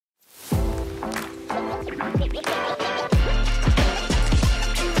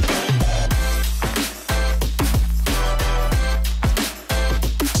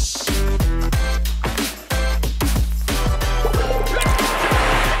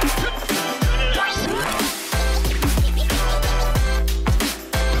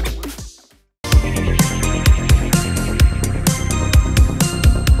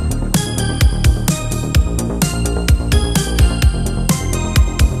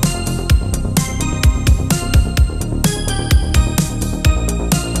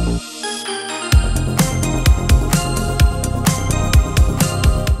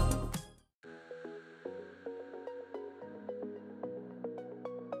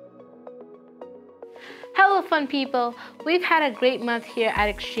Hello fun people, we've had a great month here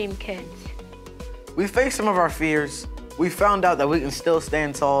at Xtreme Kidz. We faced some of our fears. We found out that we can still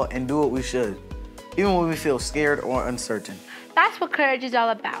stand tall and do what we should, even when we feel scared or uncertain. That's what courage is all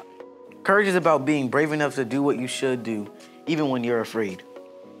about. Courage is about being brave enough to do what you should do, even when you're afraid.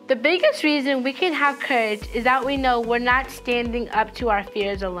 The biggest reason we can have courage is that we know we're not standing up to our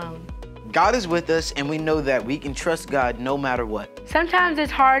fears alone. God is with us, and we know that we can trust God no matter what. Sometimes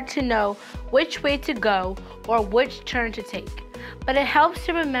it's hard to know which way to go or which turn to take, but it helps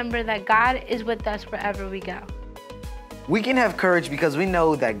to remember that God is with us wherever we go. We can have courage because we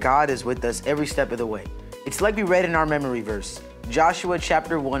know that God is with us every step of the way. It's like we read in our memory verse, Joshua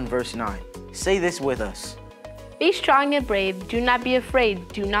chapter 1, verse 9. Say this with us. Be strong and brave, do not be afraid,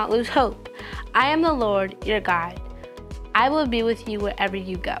 do not lose hope. I am the Lord, your God. I will be with you wherever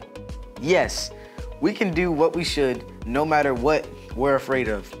you go. Yes, we can do what we should no matter what we're afraid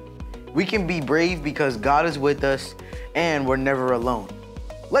of. We can be brave because God is with us and we're never alone.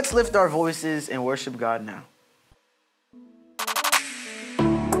 Let's lift our voices and worship God now.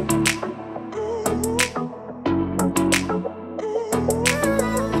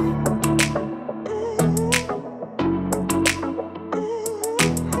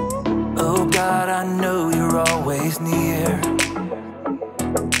 Oh God, I know you're always near.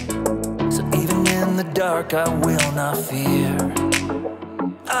 So even in the dark, I will not fear.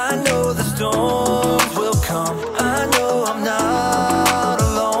 I know the storms will come. I know I'm not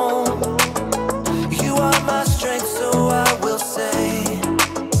alone. You are my strength, so I will say,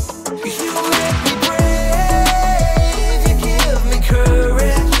 you make me brave, you give me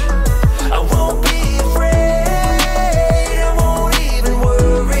courage. I won't be afraid, I won't even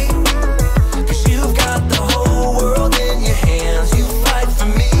worry. 'Cause you've got the whole world in your hands. You fight for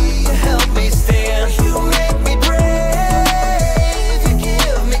me, you help me stand. You make me brave, you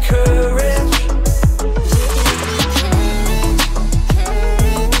give me courage.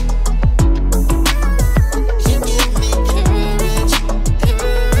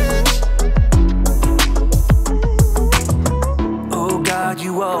 Oh God,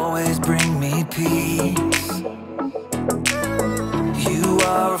 you always bring me peace. You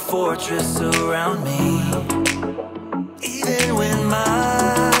are a fortress around me. Even when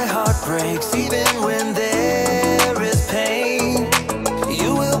my heart breaks, even when there is pain,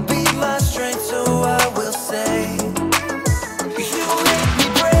 you will be my strength, so I will say, you make me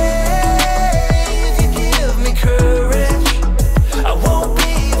brave, you give me courage. I won't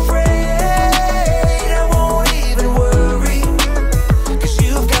be afraid, I won't even worry. 'Cause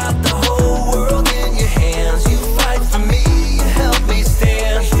you've got the whole world in your hands. You fight for me, you help me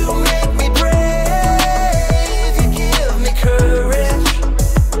stand. You make me brave, you give me courage.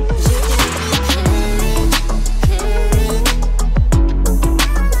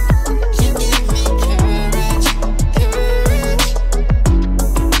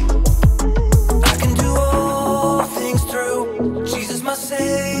 I can do all things through Jesus, my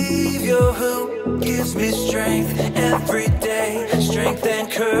Savior, who gives me strength every day, strength and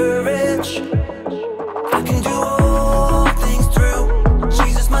courage. I can do all things through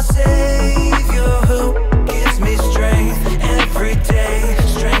Jesus, my Savior, who gives me strength every day,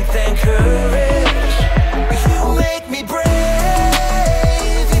 strength and courage. You make me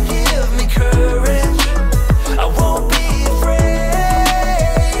brave, you give me courage. I won't be afraid,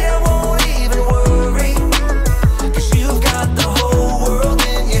 I won't even worry. 'Cause you've got the whole world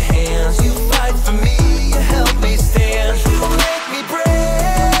in your hands. You fight for me, you help me stand. You make me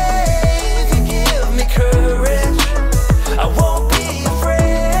brave, you give me courage. I won't be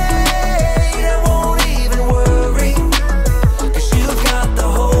afraid, I won't even worry. 'Cause you've got the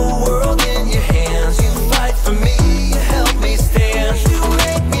whole world in your hands. You fight for me, you help me stand. You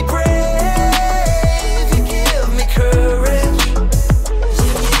make me brave, you give me courage.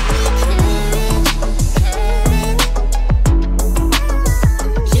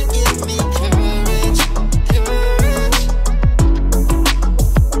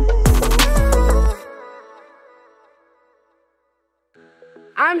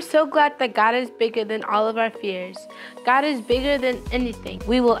 I'm so glad that God is bigger than all of our fears. God is bigger than anything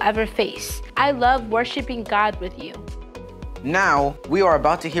we will ever face. I love worshiping God with you. Now, we are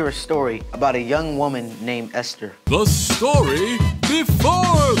about to hear a story about a young woman named Esther. The story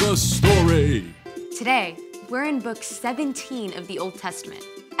before the story. Today, we're in book 17 of the Old Testament,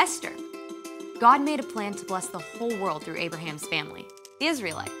 Esther. God made a plan to bless the whole world through Abraham's family, the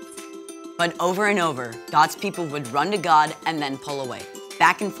Israelites. But over and over, God's people would run to God and then pull away,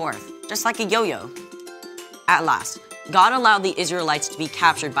 back and forth, just like a yo-yo. At last, God allowed the Israelites to be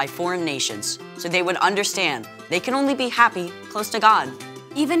captured by foreign nations so they would understand they can only be happy close to God.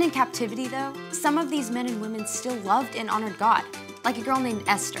 Even in captivity, though, some of these men and women still loved and honored God, like a girl named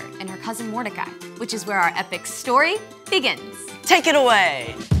Esther and her cousin Mordecai, which is where our epic story begins. Take it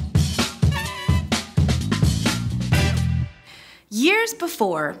away! Years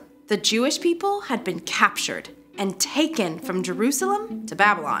before, the Jewish people had been captured and taken from Jerusalem to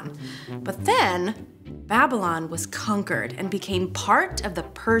Babylon. But then, Babylon was conquered and became part of the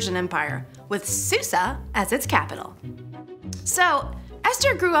Persian Empire, with Susa as its capital. So,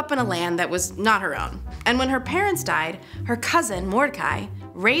 Esther grew up in a land that was not her own, and when her parents died, her cousin Mordecai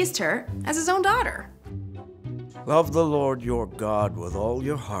raised her as his own daughter. Love the Lord your God with all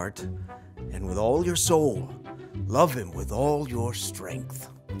your heart and with all your soul. Love him with all your strength.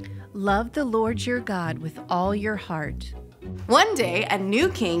 Love the Lord your God with all your heart. One day, a new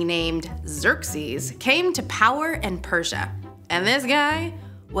king named Xerxes came to power in Persia, and this guy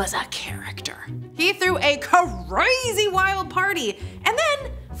was a character. He threw a crazy wild party and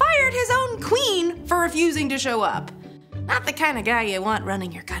then fired his own queen for refusing to show up. Not the kind of guy you want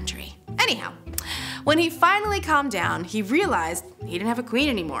running your country. Anyhow, when he finally calmed down, he realized he didn't have a queen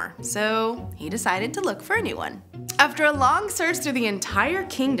anymore, so he decided to look for a new one. After a long search through the entire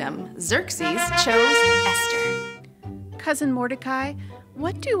kingdom, Xerxes chose Esther. Cousin Mordecai,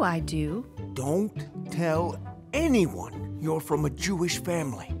 what do I do? Don't tell anyone you're from a Jewish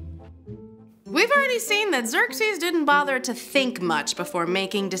family. We've already seen that Xerxes didn't bother to think much before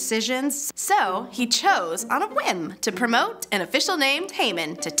making decisions, so he chose on a whim to promote an official named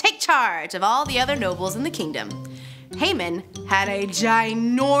Haman to take charge of all the other nobles in the kingdom. Haman had a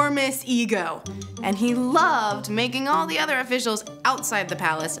ginormous ego, and he loved making all the other officials outside the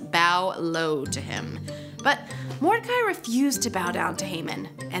palace bow low to him. But Mordecai refused to bow down to Haman,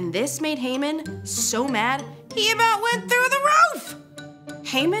 and this made Haman so mad he about went through the roof!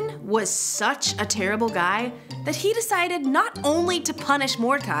 Haman was such a terrible guy that he decided not only to punish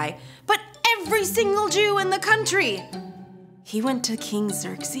Mordecai, but every single Jew in the country. He went to King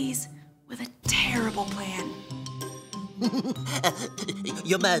Xerxes with a terrible plan.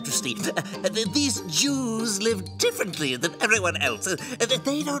 Your Majesty, these Jews live differently than everyone else.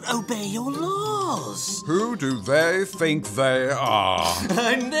 They don't obey your laws. Who do they think they are?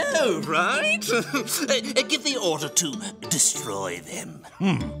 I know, right? Give the order to destroy them.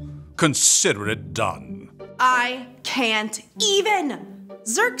 Consider it done. I can't even.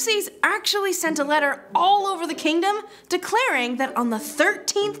 Xerxes actually sent a letter all over the kingdom declaring that on the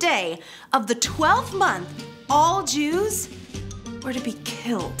 13th day of the 12th month, all Jews were to be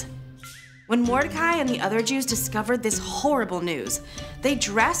killed. When Mordecai and the other Jews discovered this horrible news, they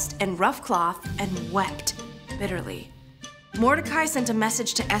dressed in rough cloth and wept bitterly. Mordecai sent a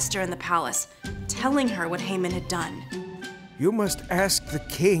message to Esther in the palace, telling her what Haman had done. You must ask the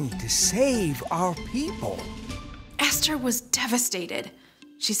king to save our people. Esther was devastated.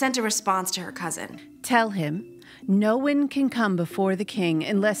 She sent a response to her cousin. Tell him, no one can come before the king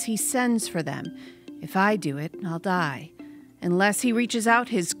unless he sends for them. If I do it, I'll die, unless he reaches out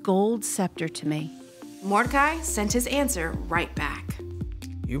his gold scepter to me. Mordecai sent his answer right back.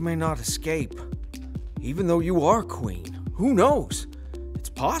 You may not escape, even though you are queen. Who knows?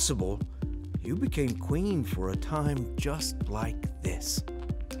 It's possible you became queen for a time just like this.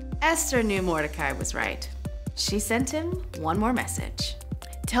 Esther knew Mordecai was right. She sent him one more message.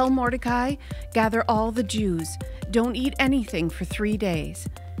 Tell Mordecai, gather all the Jews. Don't eat anything for 3 days.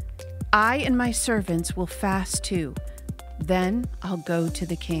 I and my servants will fast too. Then I'll go to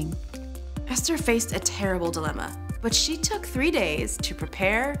the king. Esther faced a terrible dilemma, but she took 3 days to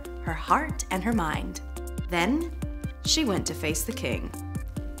prepare her heart and her mind. Then she went to face the king.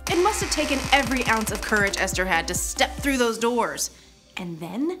 It must have taken every ounce of courage Esther had to step through those doors. And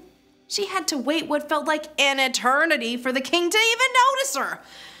then she had to wait what felt like an eternity for the king to even notice her.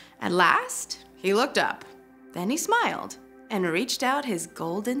 At last, he looked up. Then he smiled and reached out his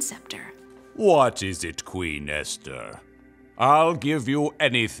golden scepter. What is it, Queen Esther? I'll give you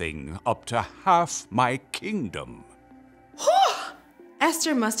anything up to half my kingdom.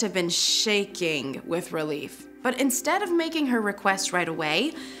 Esther must have been shaking with relief. But instead of making her request right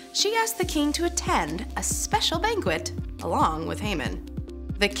away, she asked the king to attend a special banquet along with Haman.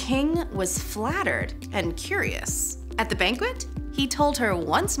 The king was flattered and curious. At the banquet, he told her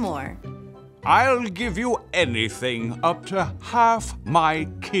once more, I'll give you anything up to half my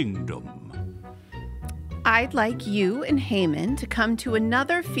kingdom. I'd like you and Haman to come to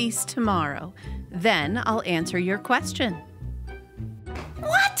another feast tomorrow. Then I'll answer your question.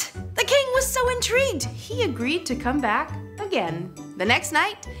 What? The king was so intrigued, he agreed to come back again. The next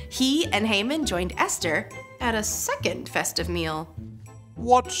night, he and Haman joined Esther at a second festive meal.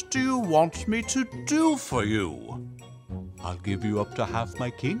 What do you want me to do for you? I'll give you up to half my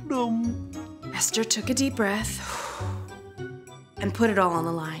kingdom. Esther took a deep breath and put it all on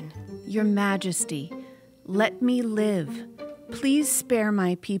the line. Your Majesty, let me live. Please spare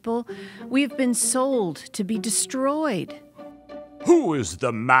my people. We have been sold to be destroyed. Who is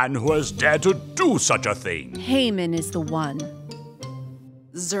the man who has dared to do such a thing? Haman is the one.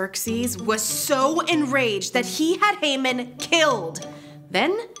 Xerxes was so enraged that he had Haman killed.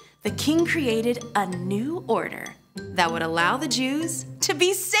 Then the king created a new order that would allow the Jews to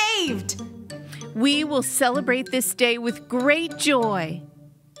be saved. We will celebrate this day with great joy.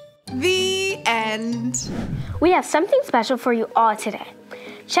 The end. We have something special for you all today.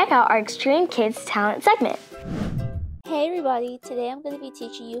 Check out our Xtreme Kidz talent segment. Hey everybody, today I'm going to be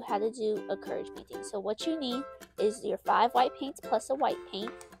teaching you how to do a courage painting. So what you need is your 5 white paints plus a white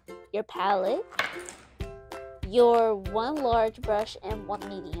paint, your palette, your 1 large brush and 1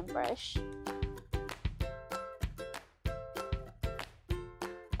 medium brush,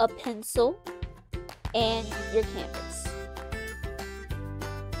 a pencil, and your canvas.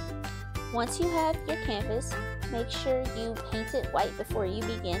 Once you have your canvas, make sure you paint it white before you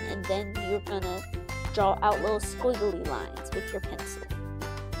begin, and then you're going to draw out little squiggly lines with your pencil.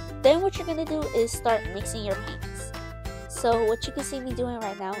 Then what you're going to do is start mixing your paints. So what you can see me doing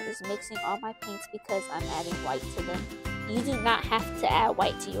right now is mixing all my paints because I'm adding white to them. You do not have to add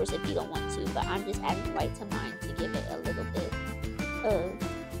white to yours if you don't want to, but I'm just adding white to mine to give it a little bit of,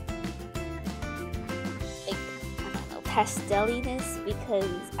 like, I don't know, pasteliness,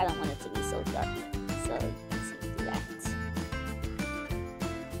 because I don't want it to be so dark. So you can see me do that.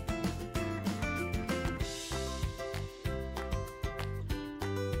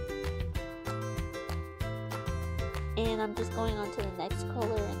 And I'm just going on to the next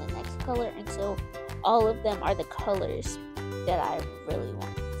color and the next color until all of them are the colors that I really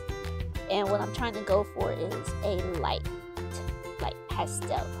want. And what I'm trying to go for is a light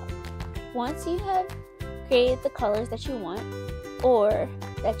pastel color. Once you have created the colors that you want, or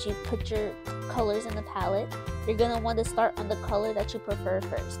that you've put your colors in the palette, you're going to want to start on the color that you prefer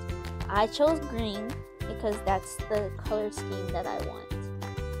first. I chose green because that's the color scheme that I want.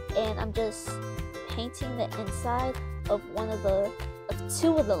 And I'm just painting the inside of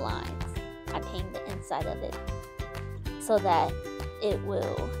two of the lines. I'm painting the inside of it so that it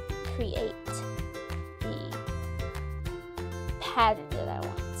will create the pattern that I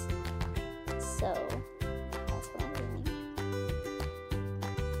want. So that's what I'm doing.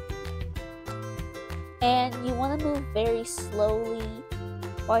 And you want to move very slowly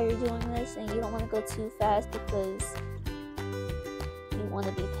while you're doing this, and you don't want to go too fast because you want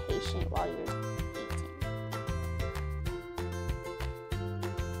to be patient while you're painting.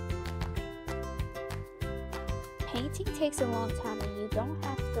 Painting takes a long time, and you don't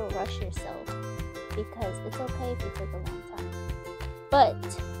have to rush yourself because it's okay if you take a long time. But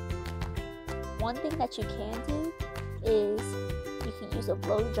one thing that you can do is you can use a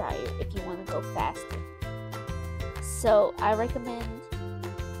blow dryer if you want to go faster. So I recommend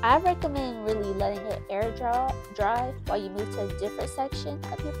really letting it air dry while you move to a different section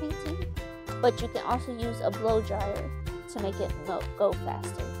of your painting. But you can also use a blow dryer to make it go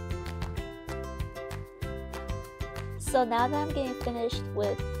faster. So now that I'm getting finished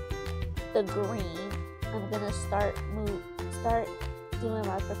with the green, I'm gonna start doing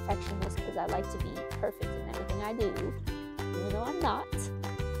my perfectionist because I like to be perfect in everything I do, even though I'm not.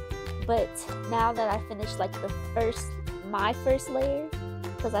 But now that I finished like my first layer,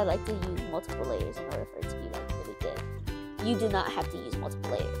 because I like to use multiple layers in order for it to be like really good. You do not have to use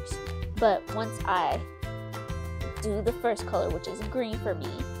multiple layers. But once I do the first color, which is green for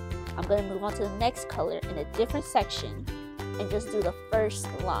me, I'm going to move on to the next color in a different section and just do the first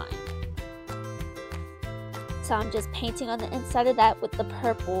line. So I'm just painting on the inside of that with the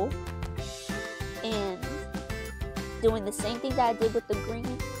purple and doing the same thing that I did with the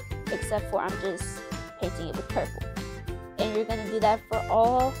green, except for I'm just painting it with purple. And you're going to do that for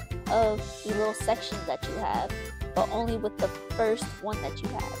all of the little sections that you have, but only with the first one that you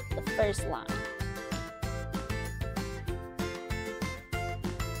have, the first line.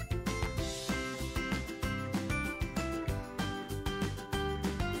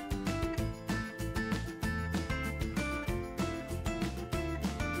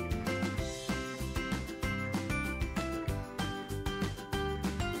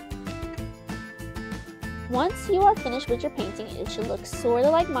 Once you are finished with your painting, it should look sort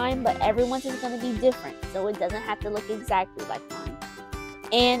of like mine, but everyone's is going to be different, so it doesn't have to look exactly like mine.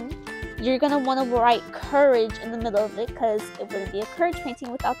 And you're going to want to write courage in the middle of it, because it wouldn't be a courage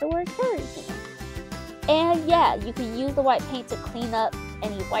painting without the word courage in it. And yeah, you can use the white paint to clean up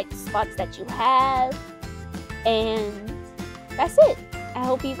any white spots that you have, and that's it. I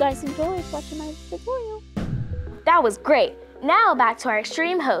hope you guys enjoyed watching my tutorial. That was great. Now back to our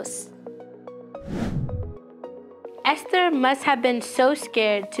extreme hosts. Esther must have been so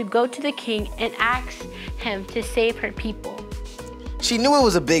scared to go to the king and ask him to save her people. She knew it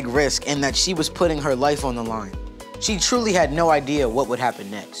was a big risk and that she was putting her life on the line. She truly had no idea what would happen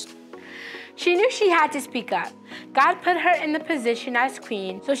next. She knew she had to speak up. God put her in the position as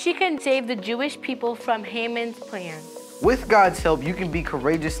queen so she could save the Jewish people from Haman's plan. With God's help, you can be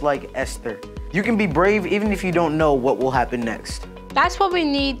courageous like Esther. You can be brave even if you don't know what will happen next. That's what we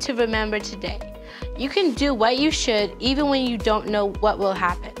need to remember today. You can do what you should even when you don't know what will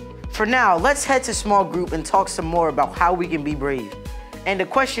happen. For now, let's head to small group and talk some more about how we can be brave. And a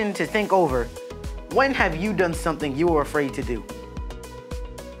question to think over: when have you done something you were afraid to do?